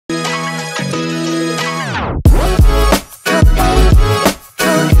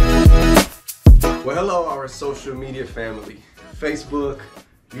Well, hello, our social media family, Facebook,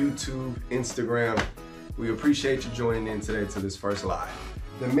 YouTube, Instagram. We appreciate you joining in today to this first live.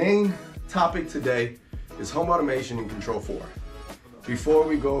 The main topic today is home automation in Control4. Before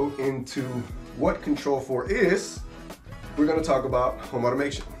we go into what Control4 is, we're going to talk about home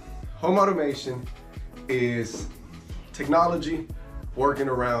automation. Home automation is technology working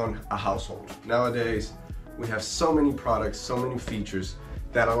around a household. Nowadays, we have so many products, so many features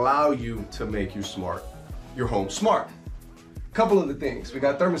that allow you to make your home smart. Couple of the things, we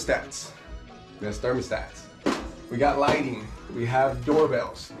got thermostats. That's thermostats. We got lighting, we have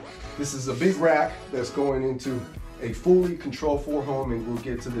doorbells. This is a big rack that's going into a fully Control4 home, and we'll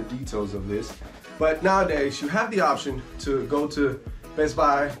get to the details of this. But nowadays, you have the option to go to Best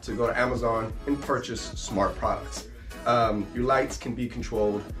Buy, to go to Amazon and purchase smart products. Your lights can be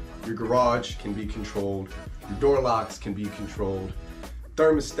controlled, your garage can be controlled, your door locks can be controlled,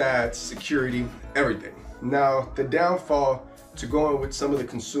 thermostats, security, everything. Now, the downfall to going with some of the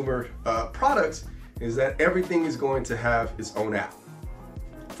consumer products is that everything is going to have its own app.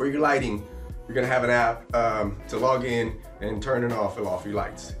 For your lighting, you're gonna have an app to log in and turn and off your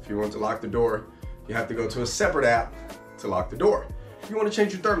lights. If you want to lock the door, you have to go to a separate app to lock the door. If you want to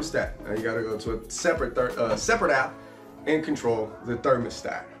change your thermostat, now you gotta go to a separate app and control the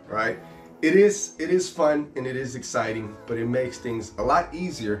thermostat, right? It is fun and it is exciting, but it makes things a lot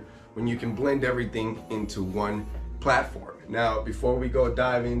easier when you can blend everything into one platform. Now, before we go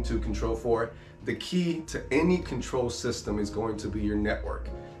dive into Control4, the key to any control system is going to be your network.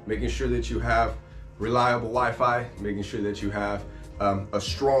 Making sure that you have reliable Wi-Fi, making sure that you have a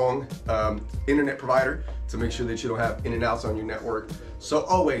strong internet provider to make sure that you don't have in and outs on your network. So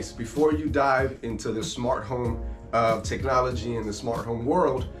always, before you dive into the smart home technology and the smart home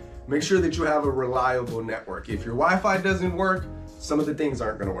world, make sure that you have a reliable network. If your Wi-Fi doesn't work, some of the things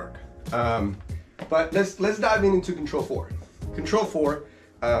aren't gonna work. But let's dive into Control4. Control4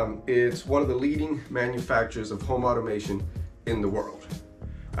 is one of the leading manufacturers of home automation in the world.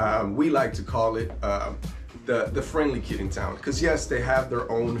 We like to call it the friendly kid in town, because yes, they have their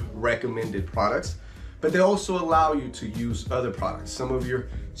own recommended products, but they also allow you to use other products. Some of your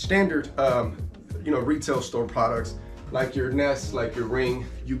standard retail store products, like your Nest, like your Ring,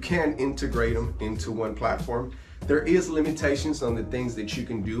 you can integrate them into one platform. There is limitations on the things that you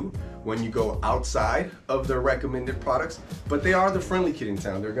can do when you go outside of their recommended products, but they are the friendly kid in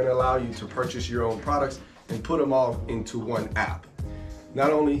town. They're gonna allow you to purchase your own products and put them all into one app.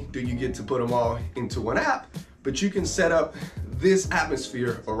 Not only do you get to put them all into one app, but you can set up this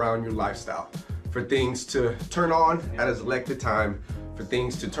atmosphere around your lifestyle for things to turn on at a selected time, for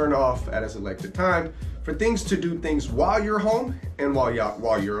things to turn off at a selected time, for things to do things while you're home and while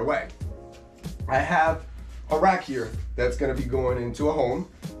you're away. I have a rack here that's going to be going into a home.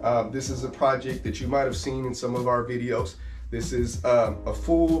 This is a project that you might have seen in some of our videos. This is a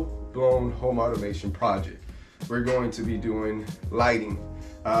full-blown home automation project. We're going to be doing lighting.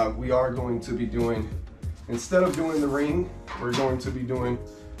 We are going to be doing, instead of doing the Ring, we're going to be doing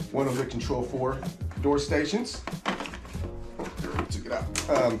one of the Control4 door stations. Took it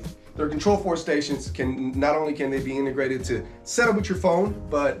out. Their Control4 stations not only can they be integrated to set up with your phone,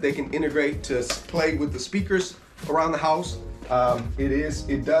 but they can integrate to play with the speakers around the house.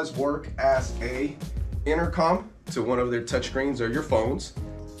 It does work as a intercom to one of their touchscreens or your phones.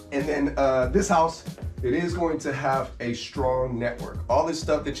 And then this house, it is going to have a strong network. All this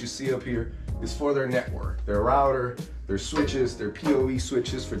stuff that you see up here is for their network, their router, their switches, their PoE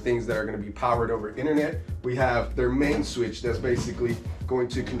switches for things that are going to be powered over internet. We have their main switch that's basically going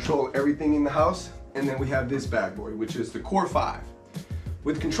to control everything in the house. And then we have this bad boy, which is the Core 5.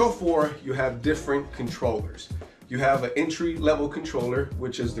 With Control4, you have different controllers. You have an entry-level controller,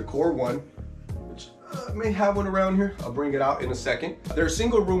 which is the Core 1, which I may have one around here. I'll bring it out in a second. They're a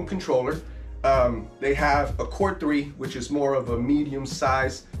single-room controller. They have a Core 3, which is more of a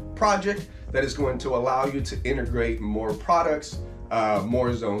medium-sized project that is going to allow you to integrate more products,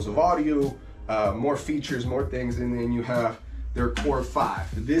 more zones of audio, more features, more things, and then you have their Core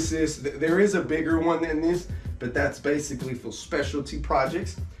 5. There is a bigger one than this, but that's basically for specialty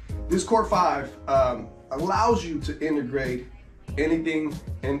projects. This Core 5 allows you to integrate anything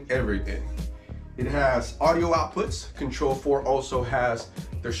and everything. It has audio outputs. Control4 also has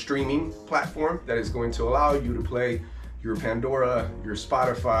their streaming platform that is going to allow you to play your Pandora, your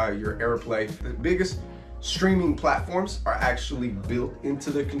Spotify, your AirPlay. The biggest streaming platforms are actually built into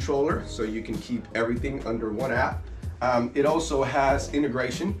the controller, so you can keep everything under one app. It also has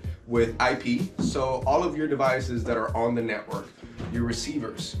integration with IP, so all of your devices that are on the network, your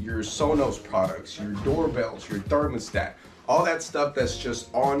receivers, your Sonos products, your doorbells, your thermostat, all that stuff that's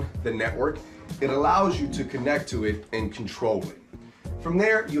just on the network it allows you to connect to it and control it. From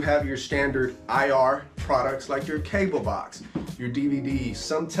there, you have your standard IR products like your cable box, your DVDs,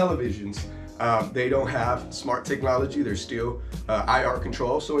 some televisions. They don't have smart technology, they're still IR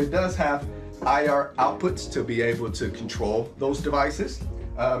control. So it does have IR outputs to be able to control those devices.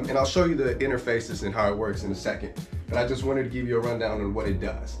 And I'll show you the interfaces and how it works in a second. But I just wanted to give you a rundown on what it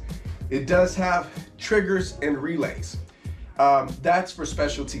does. It does have triggers and relays. That's for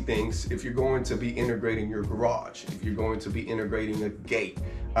specialty things. If you're going to be integrating your garage, if you're going to be integrating a gate,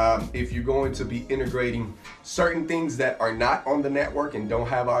 if you're going to be integrating certain things that are not on the network and don't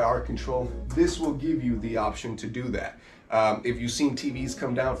have IR control, this will give you the option to do that. If you've seen TVs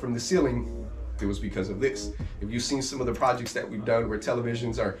come down from the ceiling, it was because of this. If you've seen some of the projects that we've done where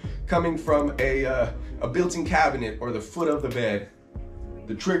televisions are coming from a built-in cabinet or the foot of the bed,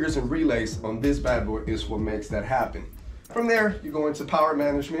 the triggers and relays on this bad boy is what makes that happen. From there, you go into power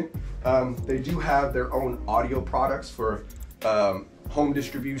management. They do have their own audio products for home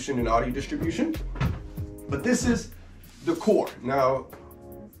distribution and audio distribution. But this is the core. Now,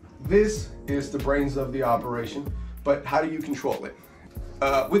 this is the brains of the operation, but how do you control it?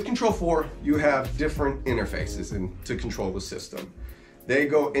 With Control4, you have different interfaces to control the system. They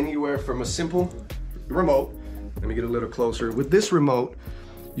go anywhere from a simple remote. Let me get a little closer. With this remote,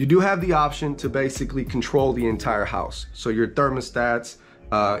 you do have the option to basically control the entire house. So your thermostats,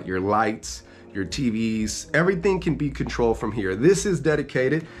 your lights, your TVs, everything can be controlled from here. This is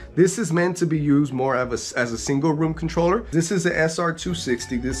dedicated. This is meant to be used more as a single room controller. This is a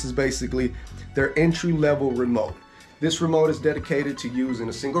SR260. This is basically their entry-level remote. This remote is dedicated to use in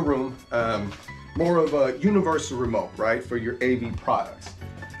a single room, more of a universal remote, right, for your AV products.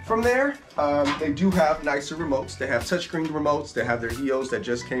 From there, they do have nicer remotes. They have touchscreen remotes. They have their EOS that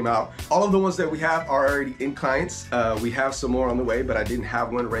just came out. All of the ones that we have are already in clients. We have some more on the way, but I didn't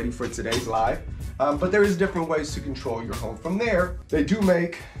have one ready for today's live. But there is different ways to control your home. From there, they do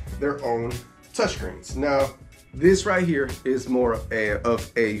make their own touchscreens. Now, this right here is more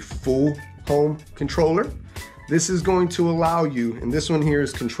of a full home controller. This is going to allow you, and this one here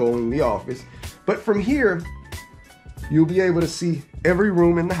is controlling the office. But from here, you'll be able to see every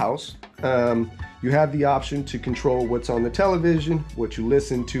room in the house. You have the option to control what's on the television, what you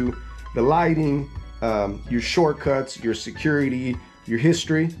listen to, the lighting, your shortcuts, your security, your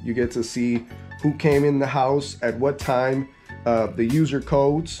history. You get to see who came in the house at what time, the user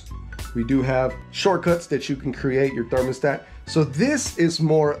codes. We do have shortcuts that you can create your thermostat. So this is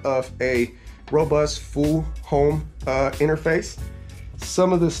more of a robust full home interface.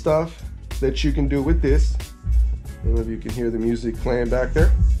 Some of the stuff that you can do with this, I don't know if you can hear the music playing back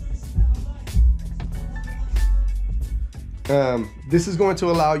there. This is going to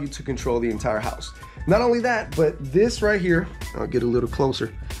allow you to control the entire house. Not only that, but this right here, I'll get a little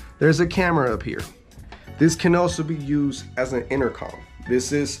closer. There's a camera up here. This can also be used as an intercom.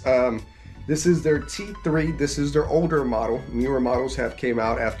 This is their T3. This is their older model. Newer models have came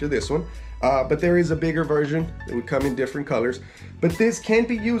out after this one. But there is a bigger version that would come in different colors. But this can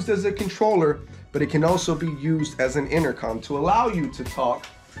be used as a controller, but it can also be used as an intercom to allow you to talk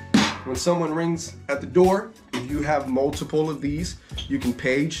when someone rings at the door. If you have multiple of these, you can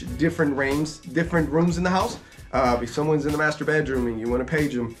page different rooms in the house. If someone's in the master bedroom and you want to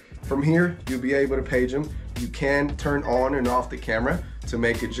page them, from here, you'll be able to page them. You can turn on and off the camera to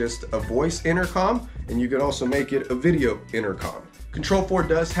make it just a voice intercom, and you can also make it a video intercom. Control4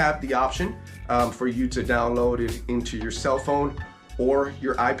 does have the option for you to download it into your cell phone or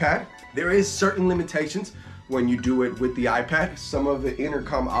your iPad. There is certain limitations when you do it with the iPad. Some of the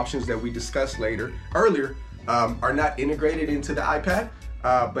intercom options that we discussed earlier are not integrated into the iPad,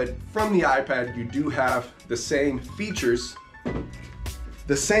 but from the iPad you do have the same features.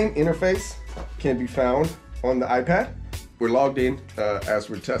 The same interface can be found on the iPad. We're logged in as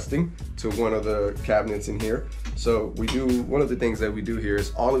we're testing to one of the cabinets in here. So one of the things that we do here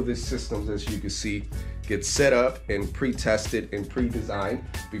is all of these systems, as you can see, get set up and pre-tested and pre-designed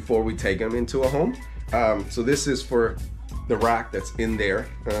before we take them into a home. So this is for the rack that's in there.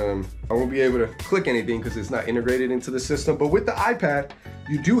 I won't be able to click anything because it's not integrated into the system, but with the iPad,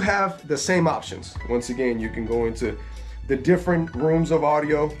 you do have the same options. Once again, you can go into the different rooms of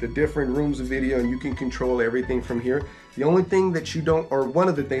audio, the different rooms of video, and you can control everything from here. The only thing that you don't, or one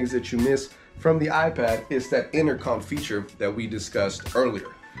of the things that you miss from the iPad is that intercom feature that we discussed earlier.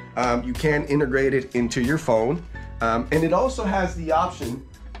 You can integrate it into your phone, and it also has the option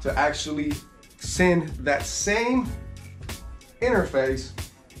to actually send that same interface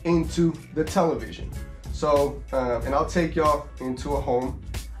into the television. So, and I'll take y'all into a home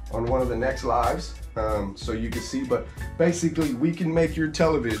on one of the next lives so you can see, but basically we can make your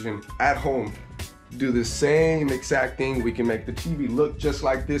television at home do the same exact thing. We can make the TV look just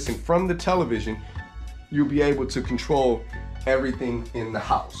like this, and from the television you'll be able to control everything in the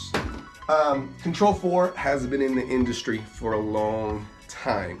house. Control4 has been in the industry for a long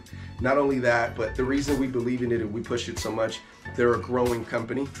time. Not only that, but the reason we believe in it and we push it so much, they're a growing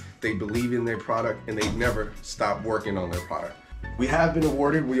company. They believe in their product and they never stop working on their product. We have been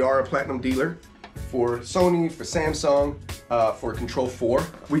awarded, we are a platinum dealer for Sony, for Samsung, for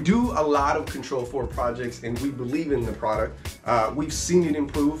Control4. We do a lot of Control4 projects and we believe in the product. We've seen it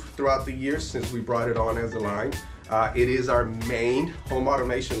improve throughout the years since we brought it on as a line. It is our main home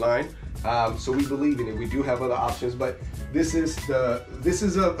automation line, so we believe in it. We do have other options, but this is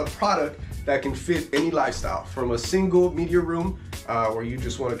a product that can fit any lifestyle, from a single media room where you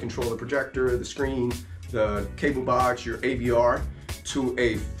just want to control the projector, the screen, the cable box, your AVR, to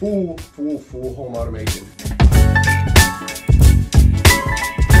a full home automation.